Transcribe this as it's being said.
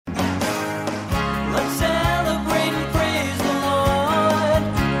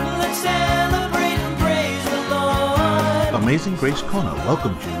Amazing Grace Kona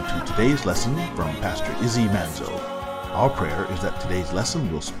welcomes you to today's lesson from Pastor Izzy Manzo. Our prayer is that today's lesson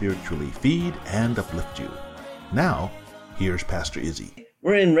will spiritually feed and uplift you. Now, here's Pastor Izzy.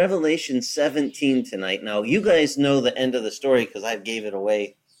 We're in Revelation 17 tonight. Now, you guys know the end of the story because I gave it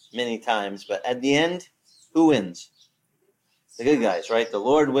away many times. But at the end, who wins? The good guys, right? The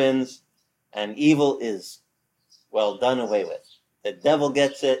Lord wins, and evil is, well, done away with. The devil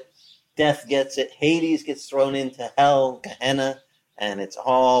gets it. Death gets it. Hades gets thrown into hell, Gehenna, and it's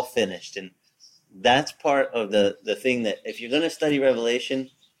all finished. And that's part of the thing that if you're going to study Revelation,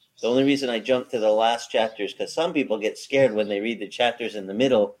 the only reason I jump to the last chapter is because some people get scared when they read the chapters in the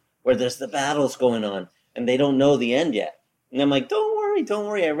middle where there's the battles going on and they don't know the end yet. And I'm like, don't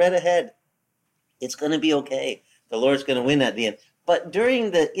worry, I read ahead. It's going to be okay. The Lord's going to win at the end. But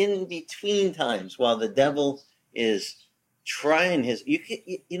during the in-between times, while the devil is trying his,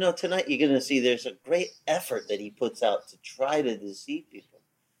 tonight you're going to see there's a great effort that he puts out to try to deceive people.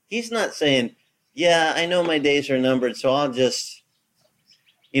 He's not saying, yeah, I know my days are numbered, so I'll just,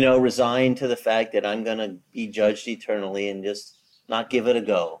 resign to the fact that I'm going to be judged eternally and just not give it a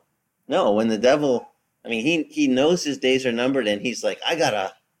go. No, when the devil, he knows his days are numbered and he's like,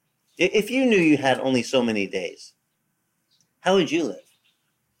 if you knew you had only so many days, how would you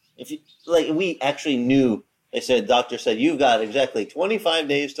live? We actually knew. Doctor said, you've got exactly 25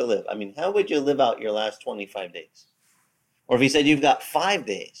 days to live. How would you live out your last 25 days? Or if he said, you've got 5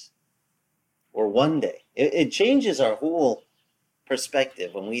 days or 1 day, it changes our whole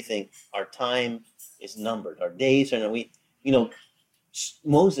perspective when we think our time is numbered. Our days are,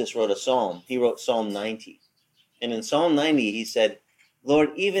 Moses wrote a psalm. He wrote Psalm 90. And in Psalm 90, he said, Lord,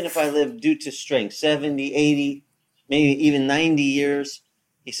 even if I live due to strength, 70, 80, maybe even 90 years,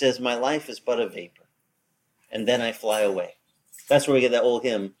 he says, my life is but a vapor. And then I fly away. That's where we get that old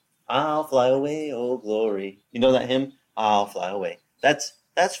hymn, I'll fly away, oh glory. You know that hymn? I'll fly away. That's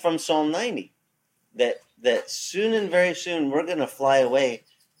from Psalm 90. That soon and very soon we're going to fly away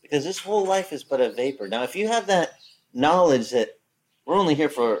because this whole life is but a vapor. Now, if you have that knowledge that we're only here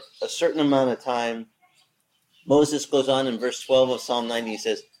for a certain amount of time, Moses goes on in verse 12 of Psalm 90, he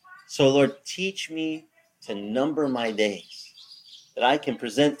says, so Lord, teach me to number my days, that I can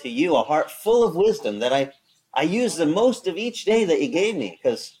present to you a heart full of wisdom, that I use the most of each day that you gave me,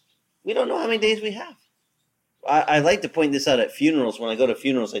 because we don't know how many days we have. I like to point this out at funerals. When I go to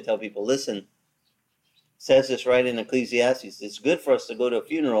funerals, I tell people, listen, it says this right in Ecclesiastes. It's good for us to go to a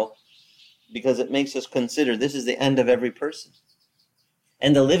funeral because it makes us consider this is the end of every person.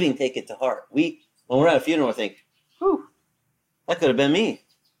 And the living take it to heart. When we're at a funeral, I think, whew, that could have been me.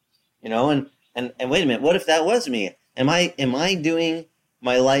 And wait a minute, what if that was me? Am I doing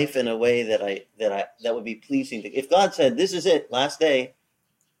my life in a way that would be pleasing to? If God said, this is it, last day.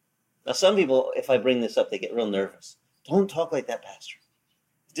 Now, some people, if I bring this up, they get real nervous. Don't talk like that, Pastor.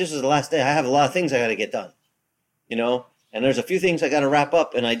 This is the last day. I have a lot of things I got to get done, and there's a few things I got to wrap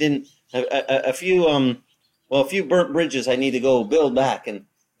up, and I didn't, a few burnt bridges I need to go build back, and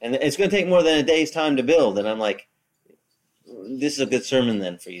it's going to take more than a day's time to build. And I'm like, this is a good sermon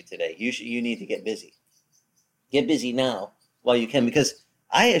then for you today. You need to get busy. Get busy now while you can, because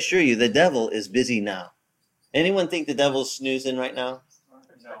I assure you the devil is busy now. Anyone think the devil's snoozing right now?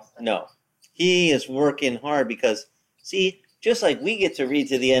 No. He is working hard because, see, just like we get to read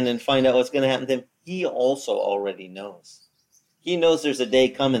to the end and find out what's going to happen to him, he also already knows. He knows there's a day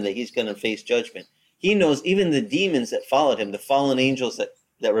coming that he's going to face judgment. He knows even the demons that followed him, the fallen angels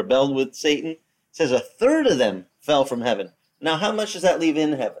that rebelled with Satan, says a third of them fell from heaven. Now, how much does that leave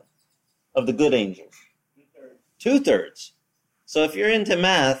in heaven of the good angels? 2/3. So if you're into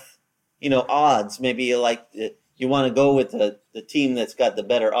math, odds, maybe you want to go with the team that's got the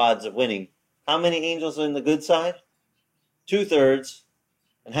better odds of winning. How many angels are in the good side? 2/3.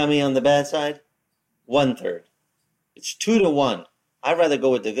 And how many on the bad side? 1/3. It's 2-1. I'd rather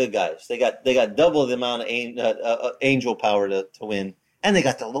go with the good guys. They got double the amount of angel power to win, and they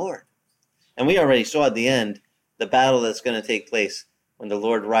got the Lord. And we already saw at the end the battle that's going to take place when the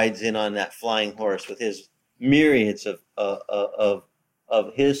Lord rides in on that flying horse with his myriads of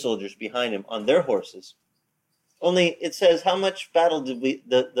his soldiers behind him on their horses. Only it says, how much battle did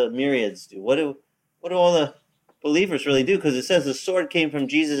the myriads do? What do all the believers really do? Because it says the sword came from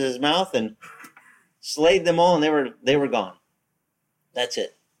Jesus' mouth and slayed them all, and they were gone. That's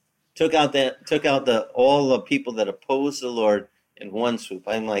it. Took out all the people that opposed the Lord in one swoop.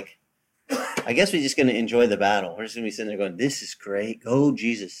 I'm like, I guess we're just going to enjoy the battle. We're just going to be sitting there going, this is great. Go,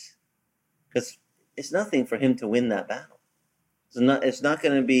 Jesus. Because it's nothing for him to win that battle. It's not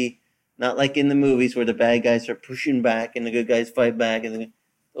going to be not like in the movies where the bad guys are pushing back and the good guys fight back. And the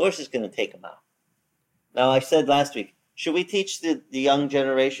horse is going to take them out. Now, I said last week, should we teach the young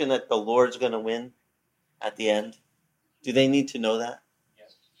generation that the Lord's going to win at the end? Do they need to know that?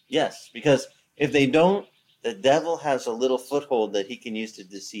 Yes. Yes, because if they don't, the devil has a little foothold that he can use to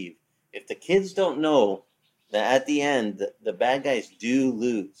deceive. If the kids don't know that at the end, the bad guys do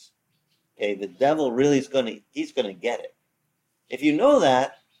lose, okay, the devil really he's going to get it. If you know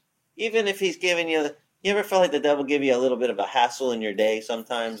that, even if he's giving you ever felt like the devil give you a little bit of a hassle in your day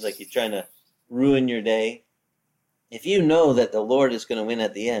sometimes, like he's trying to ruin your day? If you know that the Lord is going to win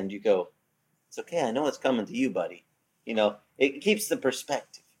at the end, you go, it's okay, I know it's coming to you, buddy. It keeps the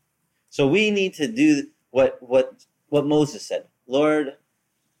perspective. So we need to do what Moses said. Lord,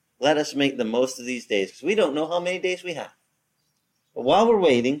 let us make the most of these days, because we don't know how many days we have. But while we're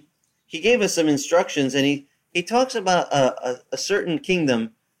waiting, he gave us some instructions, and he talks about a certain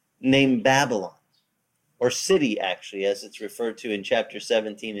kingdom named Babylon, or city, actually, as it's referred to in chapter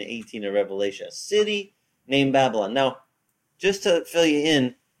 17 and 18 of Revelation. A city named Babylon. Now, just to fill you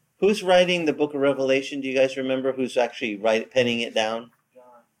in, who's writing the book of Revelation? Do you guys remember who's actually penning it down?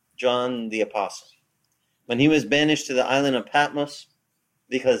 John the Apostle. When he was banished to the island of Patmos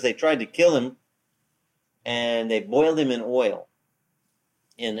because they tried to kill him, and they boiled him in oil,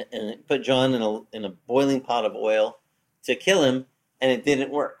 and put John in a boiling pot of oil to kill him, and it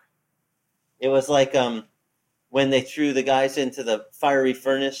didn't work. It was like when they threw the guys into the fiery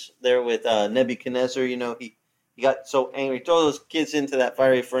furnace there with Nebuchadnezzar. He got so angry, throw those kids into that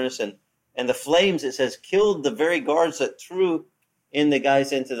fiery furnace, and the flames, it says, killed the very guards that threw in the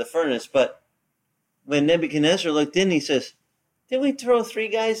guys into the furnace. But when Nebuchadnezzar looked in, he says, did we throw 3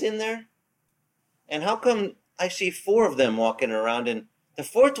 guys in there? And how come I see 4 of them walking around, and the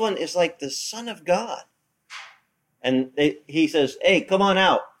 4th one is like the Son of God? And he says, hey, come on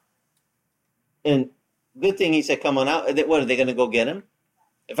out. And good thing he said, come on out. What, are they going to go get him?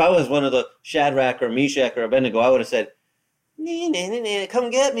 If I was one of the Shadrach or Meshach or Abednego, I would have said, come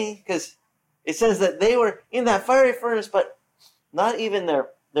get me. Because it says that they were in that fiery furnace, but not even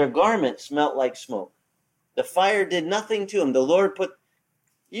their garments smelt like smoke. The fire did nothing to them. The Lord put,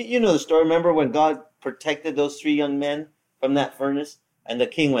 you know the story. Remember when God protected those 3 young men from that furnace? And the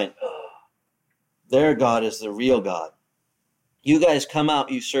king went, oh, their God is the real God. You guys come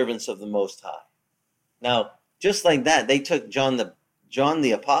out, you servants of the Most High. Now, just like that, they took John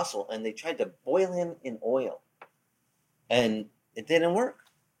the Apostle, and they tried to boil him in oil. And it didn't work.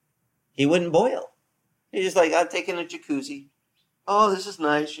 He wouldn't boil. He's just like, I'm taking a jacuzzi. Oh, this is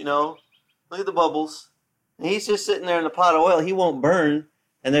nice, Look at the bubbles. And he's just sitting there in a pot of oil. He won't burn.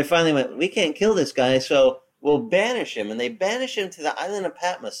 And they finally went, we can't kill this guy, so we'll banish him. And they banish him to the island of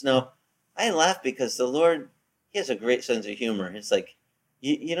Patmos. Now, I laugh because the Lord, he has a great sense of humor. It's like,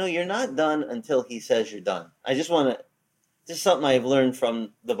 you're not done until he says you're done. I just want to, this is something I've learned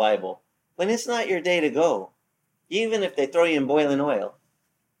from the Bible. When it's not your day to go, even if they throw you in boiling oil,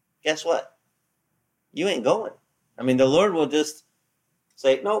 guess what? You ain't going. I mean, the Lord will just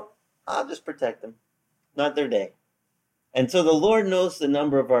say, nope, I'll just protect them. Not their day. And so the Lord knows the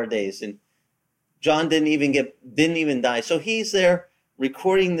number of our days. And John didn't even die. So he's there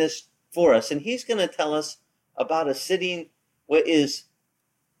recording this for us. And he's going to tell us about a city what is,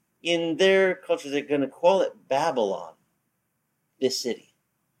 in their culture, they're going to call it Babylon. This city.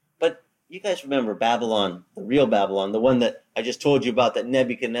 But you guys remember Babylon, the real Babylon, the one that I just told you about that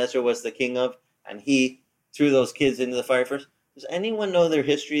Nebuchadnezzar was the king of, and he threw those kids into the fire first. Does anyone know their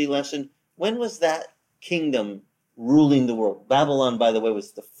history lesson? When was that kingdom ruling the world? Babylon, by the way,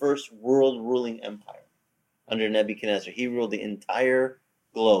 was the first world ruling empire under Nebuchadnezzar. He ruled the entire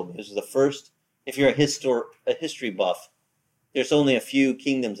globe. It was the first. If you're a history buff, there's only a few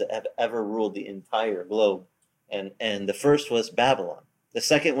kingdoms that have ever ruled the entire globe. And the first was Babylon. The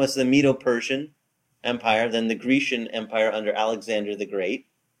second was the Medo-Persian Empire, then the Grecian Empire under Alexander the Great,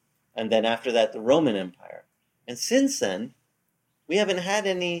 and then after that, the Roman Empire. And since then, we haven't had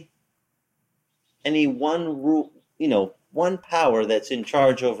any one rule, one power that's in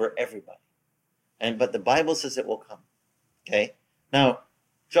charge over everybody. But the Bible says it will come. Okay? Now,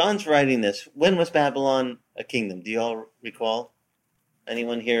 John's writing this. When was Babylon a kingdom? Do you all recall?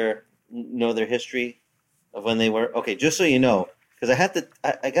 Anyone here know their history of when they were? Okay, just so you know, because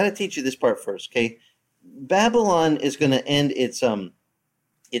I got to teach you this part first, okay? Babylon is going to end its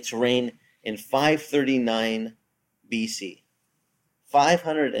reign in 539 BC.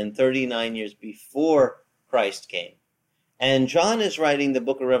 539 years before Christ came. And John is writing the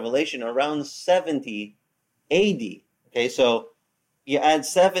book of Revelation around 70 AD. Okay, so you add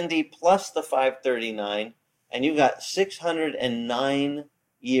 70 plus the 539, and you've got 609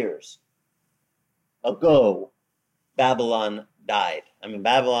 years ago, Babylon died. I mean,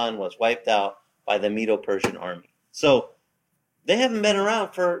 Babylon was wiped out by the Medo-Persian army. So they haven't been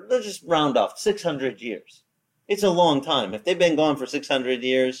around for, let's just round off, 600 years. It's a long time. If they've been gone for 600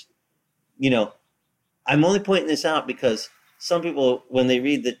 years, I'm only pointing this out because some people, when they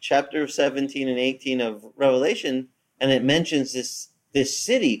read the chapter 17 and 18 of Revelation, and it mentions this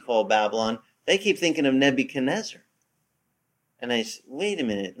city called Babylon, they keep thinking of Nebuchadnezzar. And I say, wait a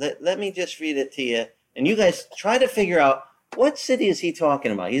minute, let me just read it to you. And you guys try to figure out, what city is he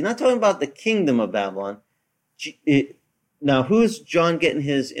talking about? He's not talking about the kingdom of Babylon. Now, who's John getting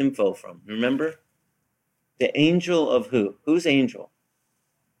his info from? Remember? The angel of who? Who's angel?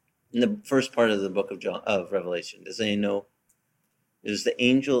 In the first part of the book of Revelation. Does anyone know? It was the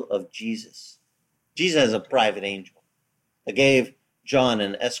angel of Jesus. Jesus has a private angel that gave John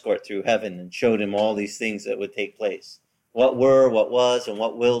an escort through heaven and showed him all these things that would take place. What were, what was, and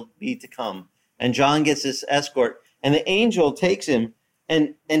what will be to come. And John gets this escort, and the angel takes him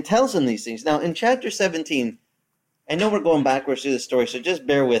and tells him these things. Now, in chapter 17, I know we're going backwards through the story, so just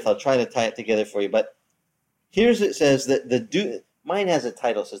bear with. I'll try to tie it together for you. But here's it says that mine has a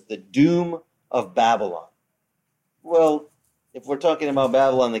title, it says The Doom of Babylon. Well, if we're talking about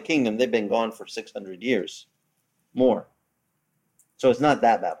Babylon, the kingdom, they've been gone for 600 years. More. So it's not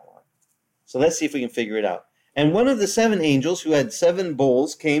that Babylon. So let's see if we can figure it out. And one of the 7 angels who had 7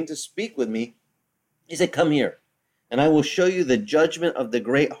 bowls came to speak with me. He said, come here, and I will show you the judgment of the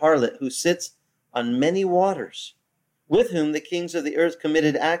great harlot who sits on many waters, with whom the kings of the earth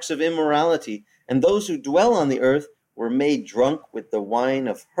committed acts of immorality, and those who dwell on the earth were made drunk with the wine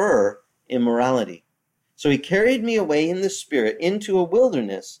of her immorality. So he carried me away in the spirit into a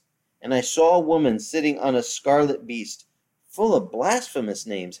wilderness, and I saw a woman sitting on a scarlet beast, full of blasphemous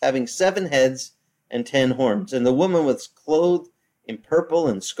names, having 7 heads and 10 horns. And the woman was clothed in purple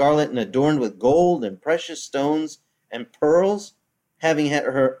and scarlet, and adorned with gold and precious stones and pearls, having had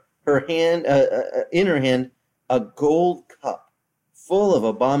in her hand a gold cup full of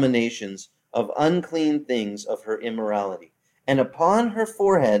abominations of unclean things of her immorality. And upon her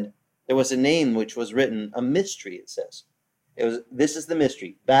forehead there was a name which was written, a mystery, it says. This is the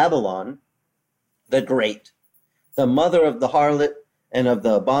mystery: Babylon the Great, the mother of the harlot and of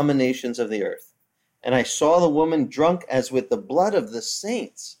the abominations of the earth. And I saw the woman drunk as with the blood of the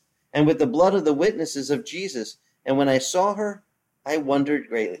saints, and with the blood of the witnesses of Jesus. And when I saw her, I wondered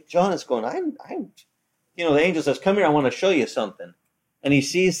greatly. John is going, the angel says, come here, I want to show you something. And he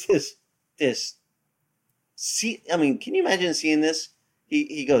sees can you imagine seeing this?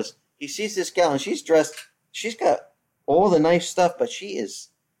 He goes, he sees this gal, and she's dressed, she's got all the nice stuff, but she is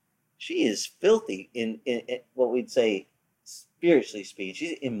filthy in what we'd say, spiritually speaking.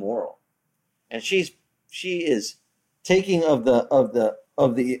 She's immoral. And she is taking of the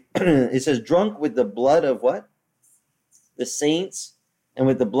it says drunk with the blood of what? The saints, and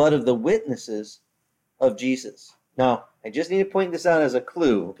with the blood of the witnesses of Jesus. Now, I just need to point this out as a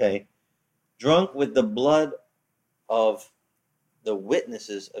clue, okay? Drunk with the blood of the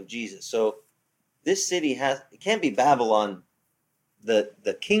witnesses of Jesus. So this city it can't be Babylon,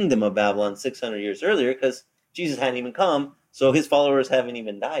 the kingdom of Babylon 600 years earlier, because Jesus hadn't even come, so his followers haven't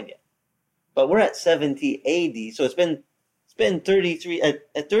even died yet. But we're at 70 AD, so it's been 33, at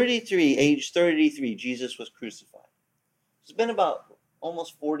age 33, Jesus was crucified. It's been about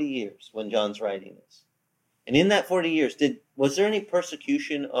almost 40 years when John's writing this. And in that 40 years, was there any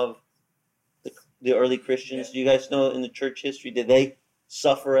persecution of the early Christians? Do you guys know in the church history, did they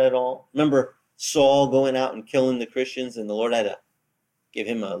suffer at all? Remember Saul going out and killing the Christians, and the Lord had to give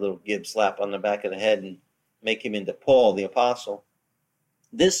him a little gib slap on the back of the head and make him into Paul the apostle.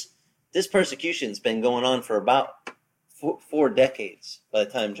 This persecution's been going on for about 4 decades by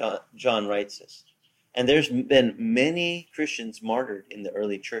the time John writes this. And there's been many Christians martyred in the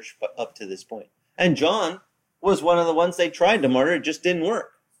early church up to this point. And John was one of the ones they tried to martyr. It just didn't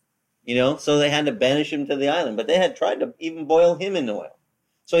work. So they had to banish him to the island. But they had tried to even boil him in oil.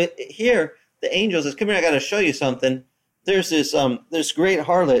 So here, the angel says, come here, I got to show you something. There's this great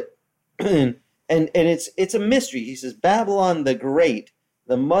harlot, and it's a mystery. He says, Babylon the Great,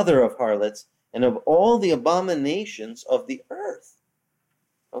 the mother of harlots, and of all the abominations of the earth.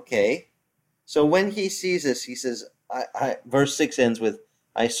 Okay, so when he sees this, he says, verse 6 ends with,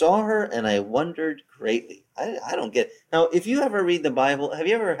 I saw her and I wondered greatly. I don't get it. Now, if you ever read the Bible, have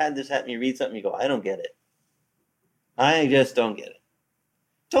you ever had this happen? You read something, you go, I don't get it. I just don't get it.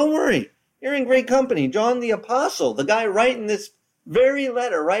 Don't worry. You're in great company. John the Apostle, the guy writing this very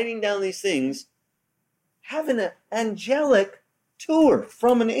letter, writing down these things, having an angelic tour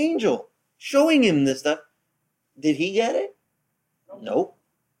from an angel, showing him this stuff. Did he get it? Nope.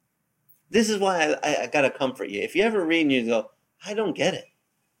 This is why I got to comfort you. If you ever read and you go, I don't get it,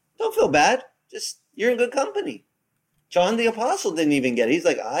 don't feel bad. Just, you're in good company. John the Apostle didn't even get it. He's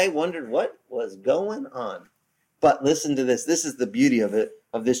like, I wondered what was going on. But listen to this. This is the beauty of it,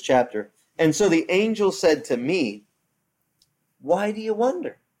 of this chapter. And so the angel said to me, why do you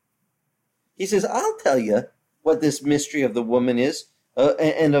wonder? He says, I'll tell you what this mystery of the woman is,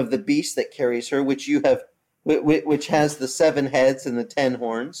 and of the beast that carries her, which has the 7 heads and the 10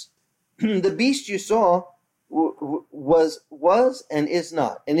 horns. The beast you saw was and is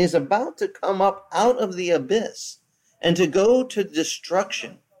not, and is about to come up out of the abyss, and to go to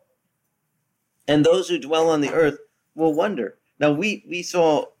destruction. And those who dwell on the earth will wonder. Now we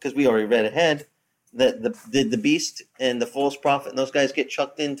saw, because we already read ahead, that the beast and the false prophet and those guys get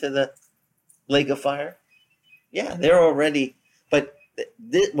chucked into the lake of fire. Yeah, they're already, but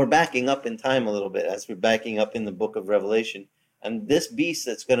we're backing up in time a little bit as we're backing up in the book of Revelation. And this beast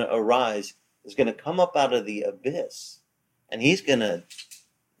that's going to arise is going to come up out of the abyss, and he's going to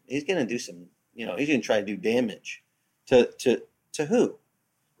do some, he's going to try to do damage to who?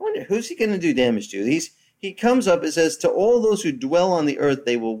 I wonder, who's he going to do damage to? He comes up, it says, to all those who dwell on the earth,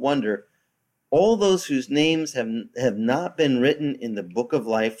 they will wonder, all those whose names have not been written in the book of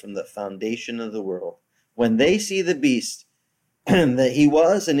life from the foundation of the world. When they see the beast, that he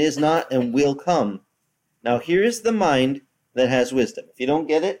was and is not and will come. Now here is the mind that has wisdom. If you don't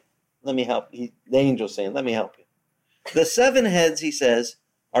get it, let me help you. The angel's saying, let me help you. The 7 heads, he says,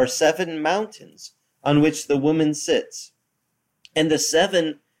 are 7 mountains on which the woman sits. And the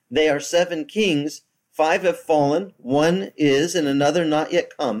 7, they are 7 kings. 5 have fallen, 1 is, and another not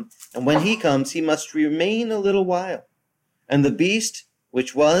yet come. And when he comes, he must remain a little while. And the beast,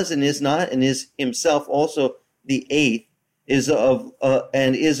 which was and is not, and is himself also the 8th, is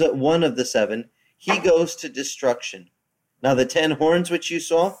one of the 7. He goes to destruction. Now the 10 horns which you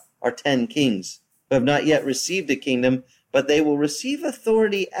saw are 10 kings, who have not yet received a kingdom, but they will receive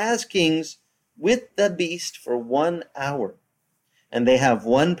authority as kings with the beast for 1 hour. And they have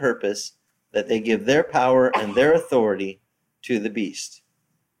one purpose, that they give their power and their authority to the beast.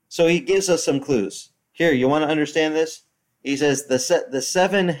 So he gives us some clues. Here, you want to understand this? He says the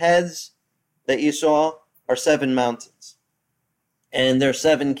 7 heads that you saw are 7 mountains. And they're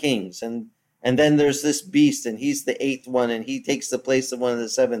 7 kings. And then there's this beast, and he's the 8th one, and he takes the place of one of the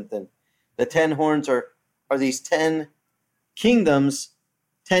 7th. And the 10 horns are these 10 kingdoms,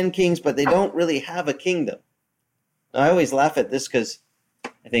 10 kings, but they don't really have a kingdom. Now, I always laugh at this because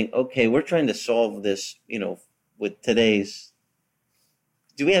I think, okay, we're trying to solve this, with today's.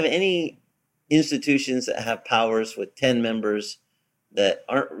 Do we have any institutions that have powers with 10 members that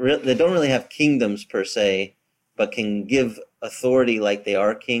that don't really have kingdoms per se, but can give authority like they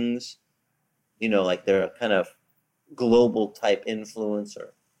are kings? Like they're a kind of global type influence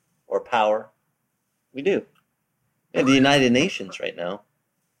or power. We do. We have the United Nations right now.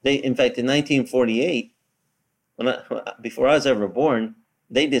 In fact, in 1948, before I was ever born,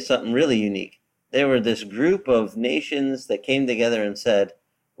 they did something really unique. They were this group of nations that came together and said,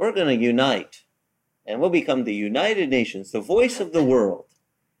 we're going to unite, and we'll become the United Nations, the voice of the world.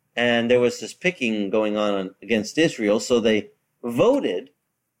 And there was this picking going on against Israel, so they voted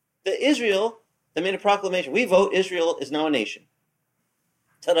that they made a proclamation. We vote Israel is now a nation.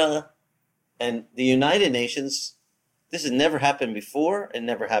 Ta-da! And the United Nations, this has never happened before and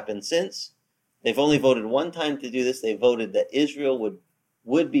never happened since. They've only voted one time to do this. They voted that Israel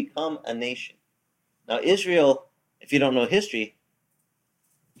would become a nation. Now, Israel, if you don't know history,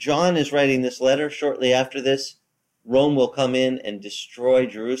 John is writing this letter shortly after this. Rome will come in and destroy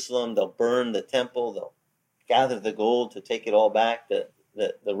Jerusalem. They'll burn the temple. They'll gather the gold to take it all back. The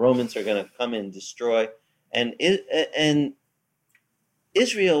Romans are going to come and destroy. And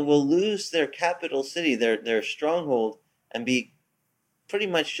Israel will lose their capital city, their stronghold, and be pretty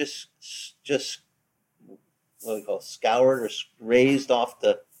much just what we call scoured or erased off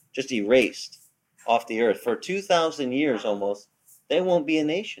the earth. For 2,000 years almost, they won't be a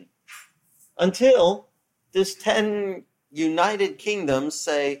nation. Until this 10 united kingdoms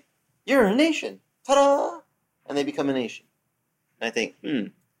say, you're a nation. Ta-da! And they become a nation. And I think,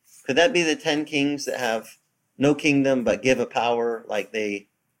 could that be the 10 kings that have no kingdom but give a power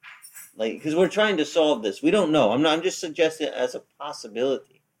because we're trying to solve this. We don't know. I'm just suggesting it as a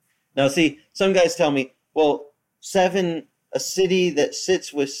possibility. Now, see, some guys tell me, well, a city that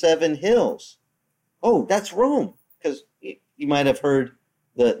sits with 7 hills. Oh, that's Rome. Because you might have heard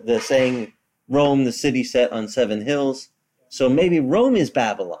the saying, Rome, the city set on 7 hills. So maybe Rome is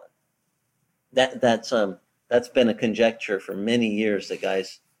Babylon. That's been a conjecture for many years. The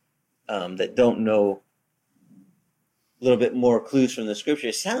guys that don't know a little bit more clues from the scripture.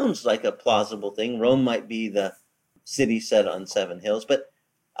 It sounds like a plausible thing. Rome might be the city set on 7 hills. But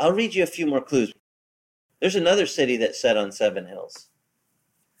I'll read you a few more clues. There's another city that's set on 7 hills.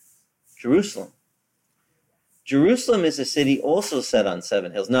 Jerusalem. Jerusalem is a city also set on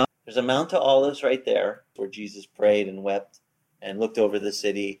 7 hills. Now, there's a Mount of Olives right there where Jesus prayed and wept and looked over the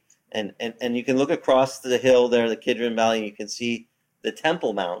city. And you can look across the hill there, the Kidron Valley, and you can see the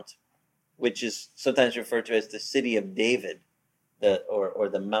Temple Mount, which is sometimes referred to as the City of David, or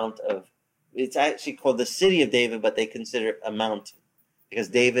the Mount of... It's actually called the City of David, but they consider it a mountain. Because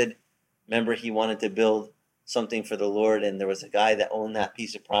David, remember, he wanted to build something for the Lord, and there was a guy that owned that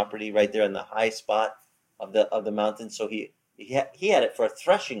piece of property right there in the high spot of the mountain. So he had it for a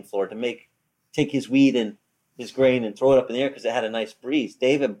threshing floor to take his wheat and his grain and throw it up in the air because it had a nice breeze.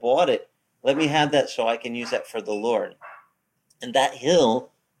 David bought it. Let me have that so I can use that for the Lord. And that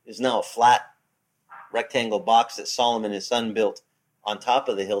hill is now a flat rectangle box that Solomon, his son, built on top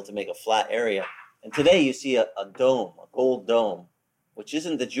of the hill to make a flat area. And today you see a dome, a gold dome, which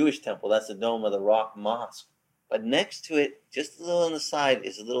isn't the Jewish temple. That's the dome of the Rock Mosque. But next to it, just a little on the side,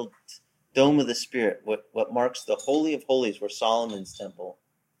 is a little dome of the Spirit, what marks the Holy of Holies where Solomon's temple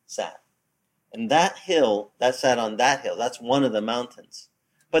sat. And that hill, that sat on that hill, that's one of the mountains.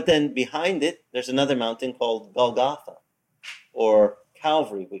 But then behind it, there's another mountain called Golgotha, or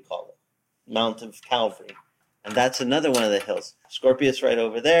Calvary, we call it, Mount of Calvary. And that's another one of the hills. Scorpius right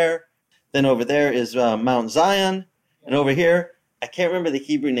over there. Then over there is Mount Zion. And over here, I can't remember the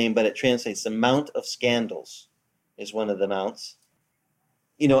Hebrew name, but it translates the Mount of Scandals is one of the mounts.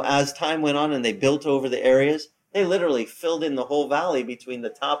 You know, as time went on and they built over the areas, they literally filled in the whole valley between the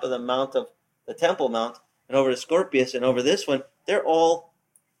top of the Mount of the Temple Mount and over to Scorpius and over this one. They're all,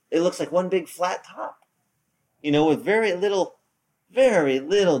 it looks like one big flat top, you know, with very little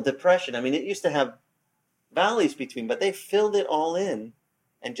depression. I mean, it used to have valleys between, but they filled it all in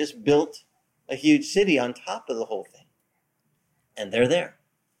and just built a huge city on top of the whole thing. And they're there.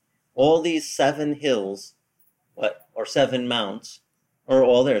 All these 7 hills, or 7 mounts, are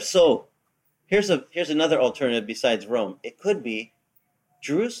all there. So here's another alternative besides Rome. It could be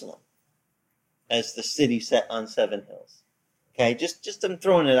Jerusalem as the city set on 7 hills. Okay, just I'm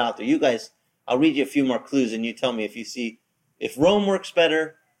throwing it out there. You guys, I'll read you a few more clues and you tell me if you see if Rome works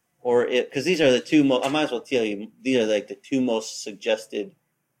better or because these are the two most, I might as well tell you, these are like the 2 most suggested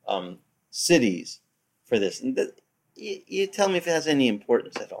cities for this. And you tell me if it has any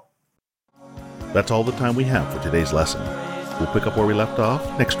importance at all. That's all the time we have for today's lesson. We'll pick up where we left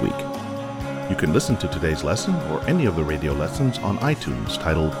off next week. You can listen to today's lesson or any of the radio lessons on iTunes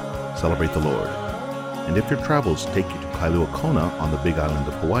titled Celebrate the Lord. And if your travels take you to Kailua Kona on the Big Island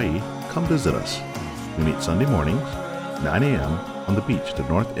of Hawaii, come visit us. We meet Sunday mornings, 9 a.m. on the beach at the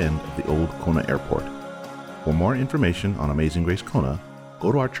north end of the old Kona Airport. For more information on Amazing Grace Kona,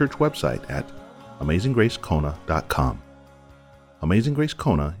 go to our church website at amazinggracekona.com. Amazing Grace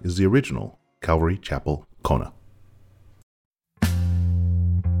Kona is the original Calvary Chapel, Kona.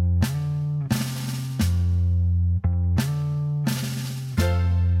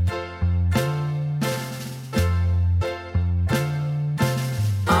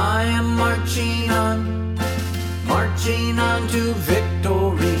 I am marching on to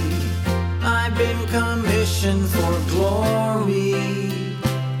victory. I've been commissioned for glory.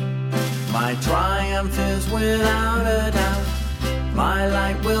 My triumph is without a doubt. My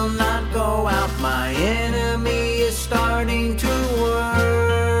light will not go out. My enemy is starting to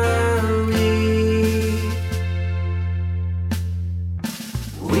worry.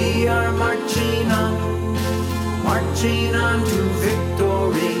 We are marching on to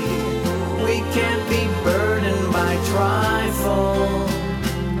victory. We can't be burdened by trifle.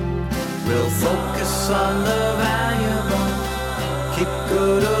 We'll focus on the valuable, keep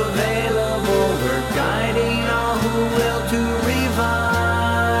good available. We're guiding all who will to revival.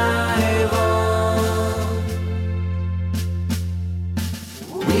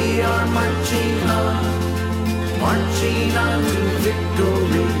 We are marching on to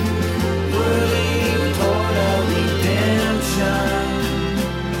victory. We're leading toward a redemption.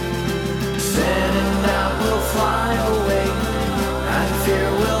 Setting out, we'll fly away, and fear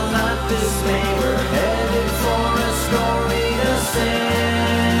will not dismay. We're headed for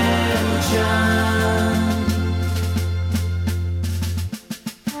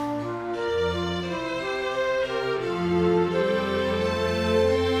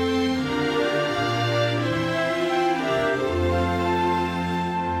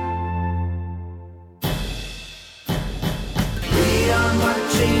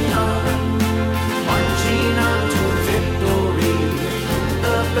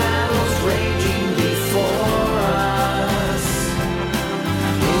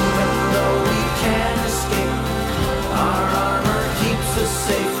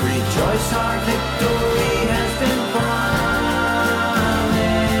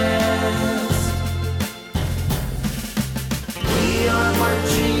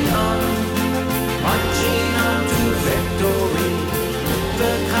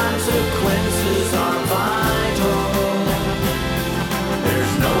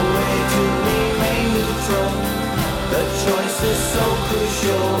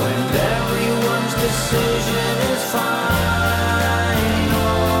fire.